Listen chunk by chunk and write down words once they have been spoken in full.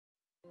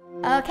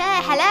Okay,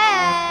 hello.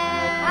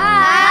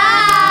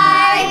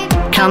 Hi.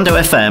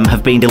 CandoFM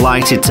have been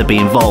delighted to be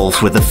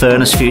involved with the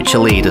Furness Future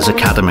Leaders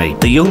Academy.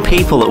 The young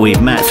people that we've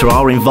met through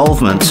our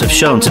involvement have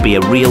shown to be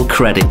a real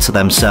credit to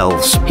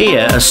themselves.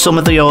 Here are some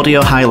of the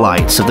audio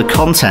highlights of the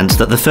content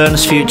that the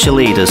Furness Future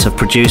Leaders have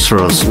produced for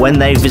us when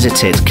they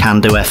visited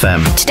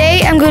CandoFM.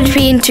 Today I'm going to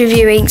be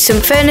interviewing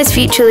some Furness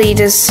Future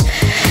Leaders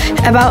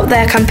about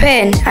their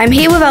campaign. I'm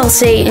here with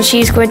Elsie and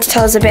she's going to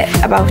tell us a bit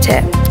about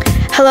it.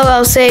 Hello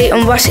Elsie,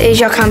 and what is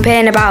your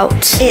campaign about?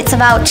 It's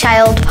about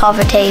child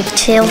poverty,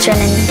 children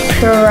in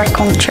poorer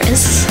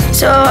countries.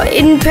 So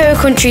in poorer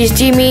countries,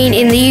 do you mean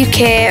in the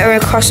UK or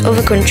across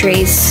other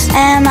countries?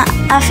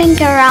 I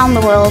think around the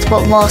world,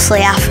 but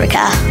mostly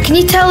Africa. Can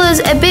you tell us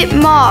a bit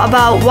more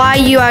about why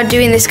you are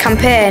doing this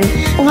campaign?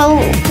 Well,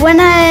 when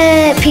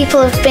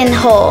people have been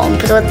home,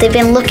 they've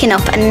been looking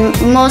up, and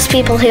most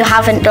people who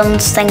haven't done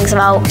things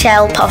about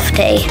child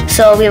poverty,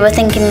 so we were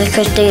thinking we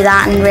could do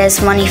that and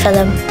raise money for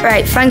them.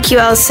 Right, thank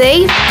you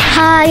Elsie.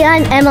 Hi,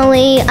 I'm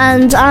Emily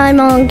and I'm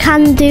on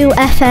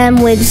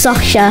CandoFM with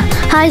Zosha.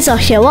 Hi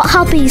Zosha, what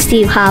hobbies do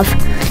you have?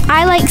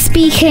 I like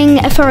speaking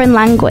a foreign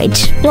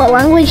language. What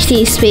language do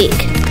you speak?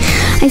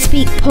 I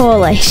speak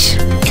Polish.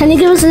 Can you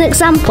give us an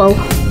example?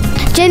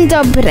 Dzień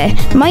dobry.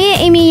 Moje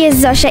imię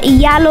jest Zosia I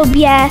ja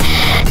lubię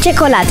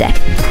czekoladę.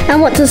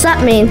 And what does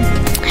that mean?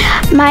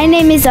 My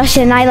name is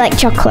Zosia and I like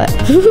chocolate.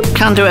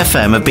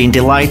 CandoFM have been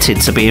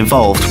delighted to be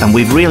involved, and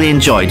we've really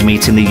enjoyed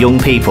meeting the young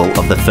people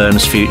of the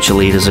Furness Future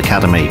Leaders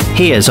Academy.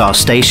 Here's our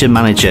station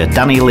manager,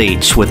 Danny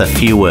Leach, with a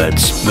few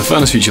words. The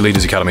Furness Future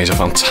Leaders Academy is a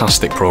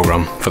fantastic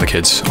programme for the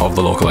kids of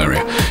the local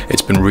area.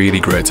 It's been really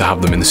great to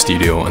have them in the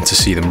studio and to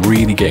see them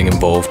really getting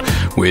involved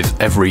with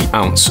every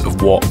ounce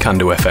of what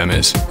CandoFM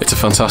is. It's a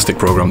fantastic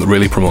programme that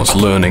really promotes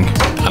learning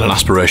and an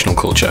aspirational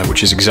culture,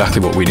 which is exactly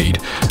what we need,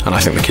 and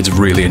I think the kids have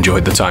really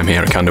enjoyed the time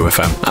here at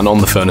CandoFM and on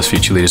the Furness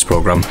Future Leaders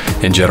programme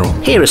in general.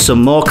 Here are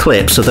some more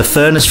clips of the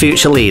Furness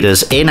Future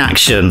Leaders in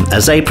action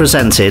as they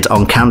presented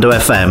on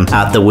CandoFM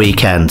at the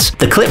weekend.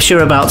 The clips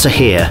you're about to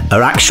hear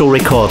are actual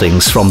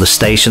recordings from the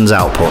station's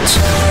output.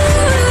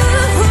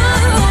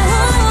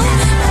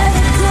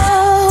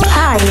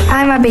 Hi,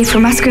 I'm Abby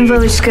from Askin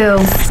Village School.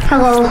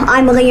 Hello,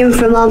 I'm Liam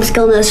from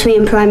Ormskill Nursery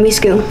and Primary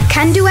School.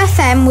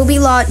 CandoFM will be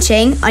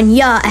launching on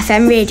your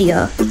FM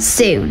radio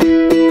soon.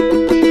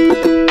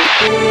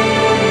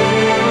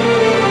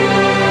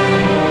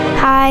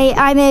 Hi,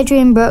 I'm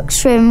Adrian Brooks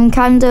from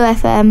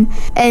CandoFM,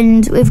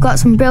 and we've got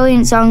some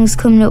brilliant songs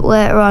coming up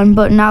later on,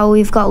 but now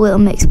we've got Little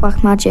Mix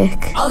Black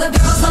Magic. All the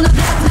girls on the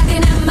block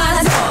knocking at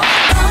my door.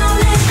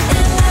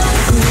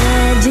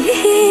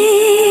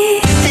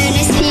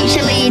 Furness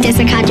Future Leaders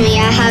Academy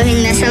are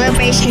having the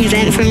celebration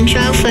event from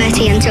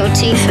 12:30 until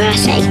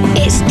 2:30.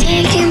 It's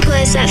taking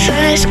place at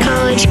Furness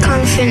College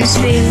Conference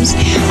Rooms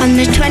on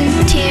the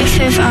 20th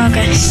of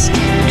August.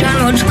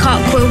 John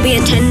Woodcock will be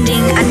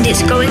attending, and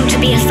it's going to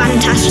be a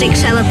fantastic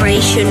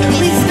celebration.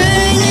 With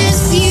Furness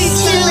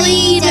Future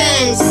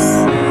Leaders.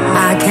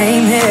 I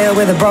came here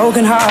with a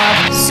broken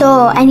heart.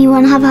 So,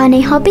 anyone have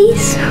any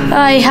hobbies?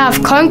 I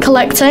have coin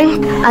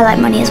collecting. I like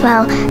money as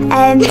well.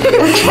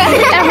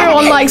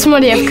 Everyone likes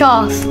money, of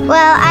course.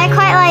 Well, I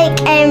quite like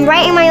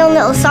writing my own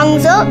little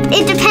songs up.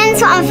 It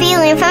depends what I'm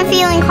feeling. If I'm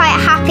feeling quite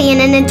happy and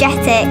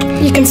energetic.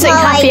 You can sing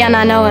happy and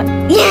I know it.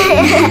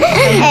 Yeah.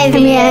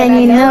 Yeah, and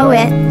you know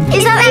it.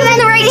 Is that even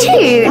the right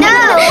tune? No.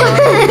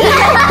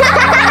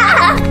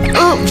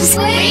 Oops.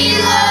 We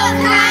love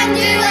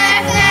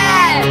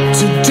CandoFM.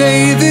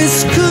 Today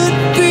this could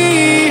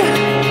be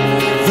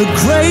the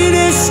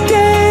greatest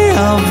day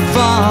of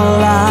our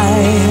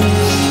lives.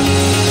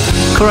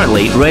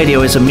 Currently,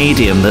 radio is a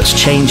medium that's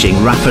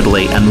changing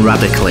rapidly and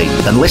radically,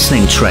 and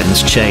listening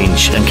trends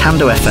change, and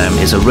CandoFM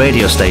is a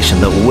radio station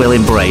that will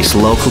embrace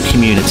local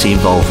community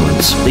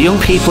involvement. The young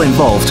people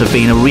involved have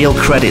been a real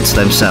credit to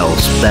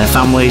themselves, their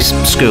families,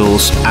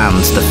 schools,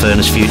 and the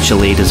Furness Future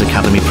Leaders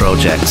Academy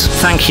project.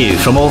 Thank you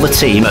from all the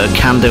team at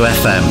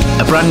CandoFM,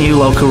 a brand new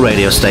local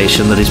radio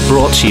station that is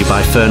brought to you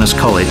by Furness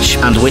College,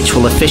 and which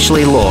will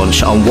officially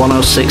launch on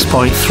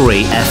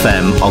 106.3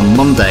 FM on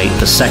Monday,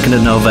 the 2nd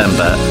of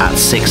November at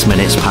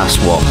 1:06 past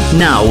 1.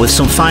 Now, with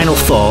some final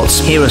thoughts,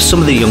 here are some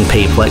of the young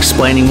people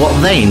explaining what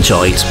they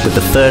enjoyed with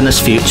the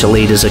Furness Future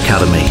Leaders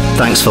Academy.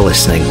 Thanks for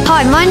listening.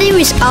 Hi, my name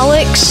is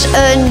Alex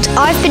and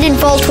I've been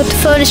involved with the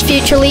Furness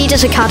Future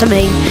Leaders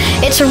Academy.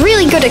 It's a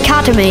really good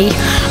academy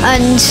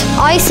and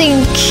I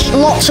think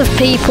lots of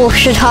people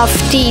should have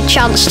the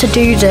chance to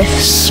do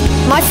this.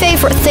 My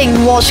favourite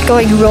thing was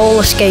going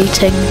roller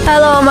skating.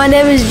 Hello, my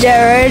name is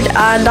Jared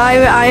and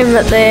I'm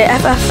at the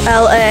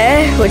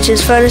FFLA, which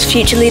is Furness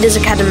Future Leaders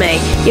Academy.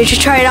 You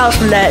should try it out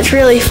from there, it's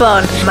really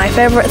fun. My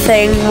favourite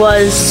thing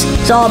was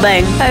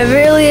zorbing. I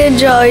really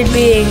enjoyed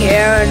being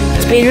here and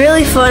it's been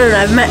really fun and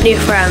I've met new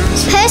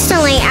friends.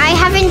 Personally, I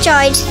have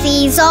enjoyed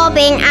the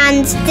zorbing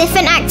and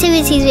different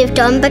activities we've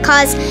done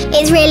because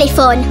it's really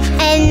fun.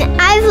 And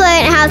I've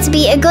learned how to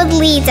be a good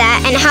leader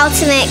and how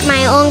to make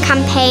my own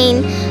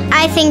campaign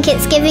I think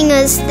it's giving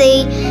us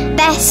the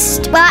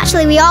best, well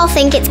actually we all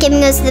think it's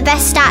giving us the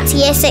best start to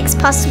Year 6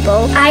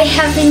 possible. I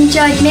have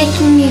enjoyed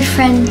making new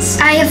friends.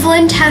 I have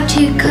learned how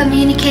to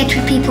communicate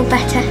with people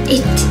better.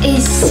 It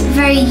is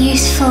very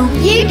useful.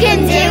 You can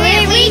do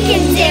it, we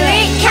can do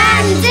it,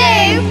 can